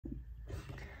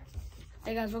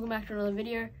Hey guys, welcome back to another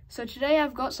video. So today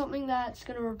I've got something that's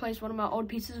going to replace one of my old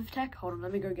pieces of tech. Hold on,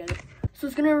 let me go get it. So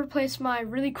it's going to replace my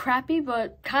really crappy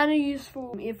but kind of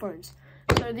useful earphones.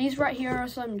 So these right here are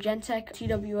some Gentek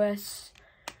TWS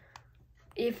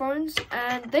earphones,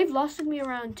 and they've lasted me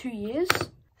around 2 years,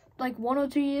 like 1 or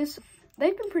 2 years.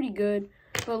 They've been pretty good,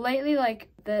 but lately like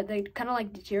they're kind of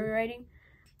like deteriorating.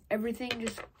 Everything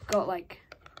just got like,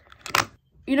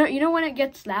 you know when it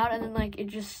gets loud and then like it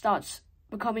just starts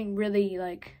becoming really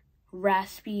like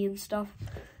raspy and stuff.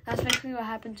 That's basically what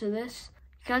happened to this.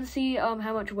 You can see how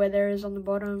much wear there is on the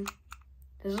bottom.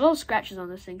 There's a lot of scratches on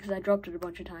this thing because I dropped it a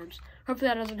bunch of times. Hopefully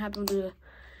that doesn't happen with the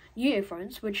new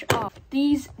earphones, which are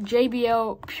these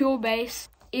JBL Pure Bass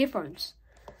earphones.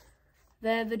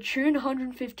 They're the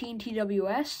TUNE115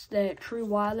 TWS. They're true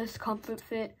wireless, comfort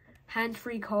fit,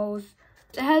 hands-free calls.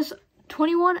 It has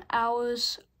 21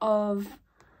 hours of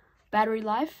battery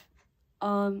life,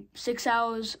 6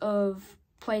 hours of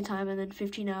playtime, and then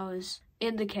 15 hours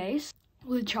in the case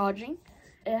with charging.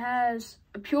 It has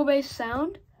a pure bass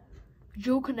sound,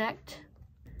 dual connect.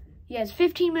 Yeah, it's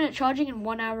 15-minute charging and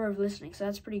 1 hour of listening, so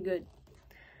that's pretty good.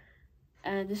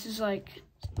 And this is like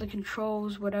the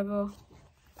controls, whatever.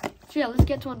 So yeah, let's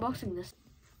get to unboxing this.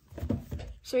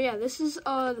 So yeah, this is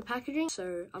the packaging.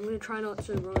 So I'm gonna try not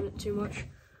to ruin it too much.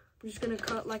 I'm just gonna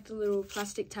cut like the little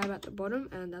plastic tab at the bottom,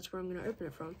 and that's where I'm gonna open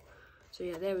it from. So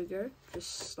yeah, there we go.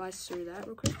 Just slice through that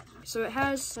real quick. So it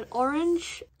has an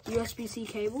orange USB-C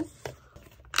cable,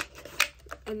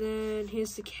 and then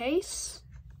here's the case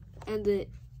and the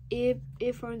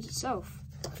earphones itself.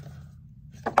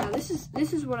 Now this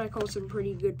is what I call some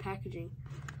pretty good packaging.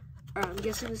 Alright, I'm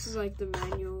guessing this is like the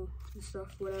manual and stuff,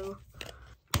 whatever.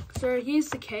 So here's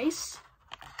the case.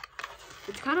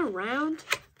 It's kind of round.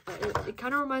 It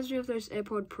kind of reminds me of those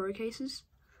AirPod Pro cases.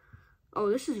 Oh,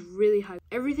 this is really high.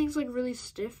 Everything's like really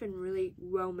stiff and really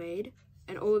well made,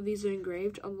 and all of these are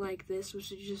engraved, unlike this,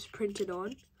 which is just printed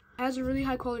on. It has a really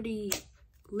high quality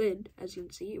lid, as you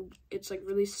can see. It's like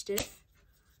really stiff.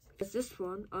 It's this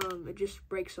one, it just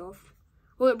breaks off.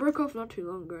 Well, it broke off not too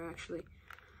long ago, actually.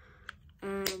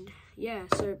 And yeah,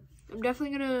 so I'm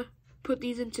definitely gonna put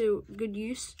these into good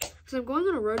use because I'm going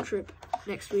on a road trip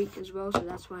next week as well, so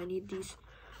that's why I need these.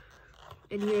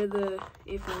 And here are the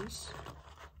earphones.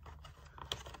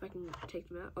 If I can take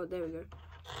them out. Oh, there we go.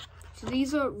 So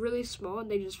these are really small and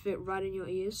they just fit right in your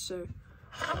ears, so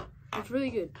it's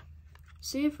really good.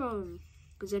 See if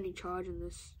there's any charge in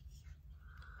this.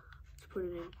 Let's put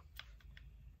it in.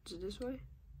 Is it this way?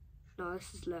 No,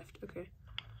 this is left. Okay.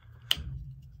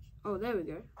 Oh, there we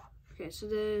go. Okay, so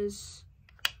there's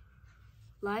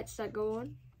lights that go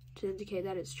on to indicate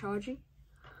that it's charging,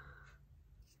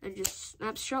 and just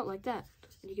snaps shut like that,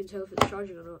 and you can tell if it's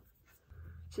charging or not.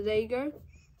 So there you go,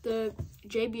 the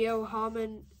JBL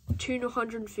Harman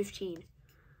TUNE115. I'm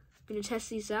gonna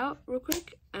test these out real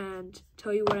quick and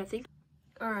tell you what I think.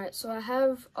 Alright, so I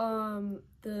have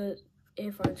the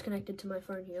earphones connected to my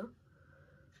phone here,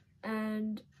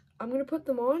 and I'm gonna put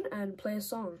them on and play a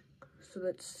song. So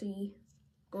let's see,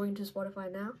 going to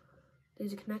Spotify now.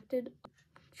 These are connected.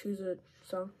 Choose a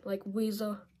song, like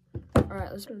Weezer.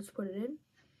 Alright, let's put it in.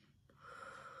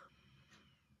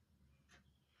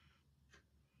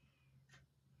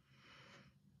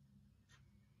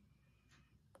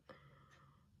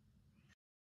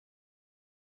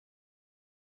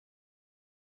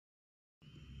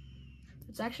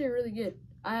 It's actually really good.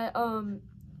 I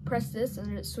pressed this and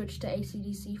then it switched to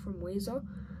AC/DC from Weezer.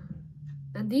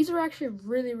 And these are actually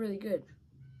really, really good.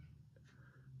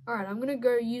 Alright, I'm gonna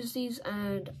go use these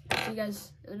and see you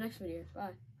guys in the next video.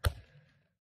 Bye.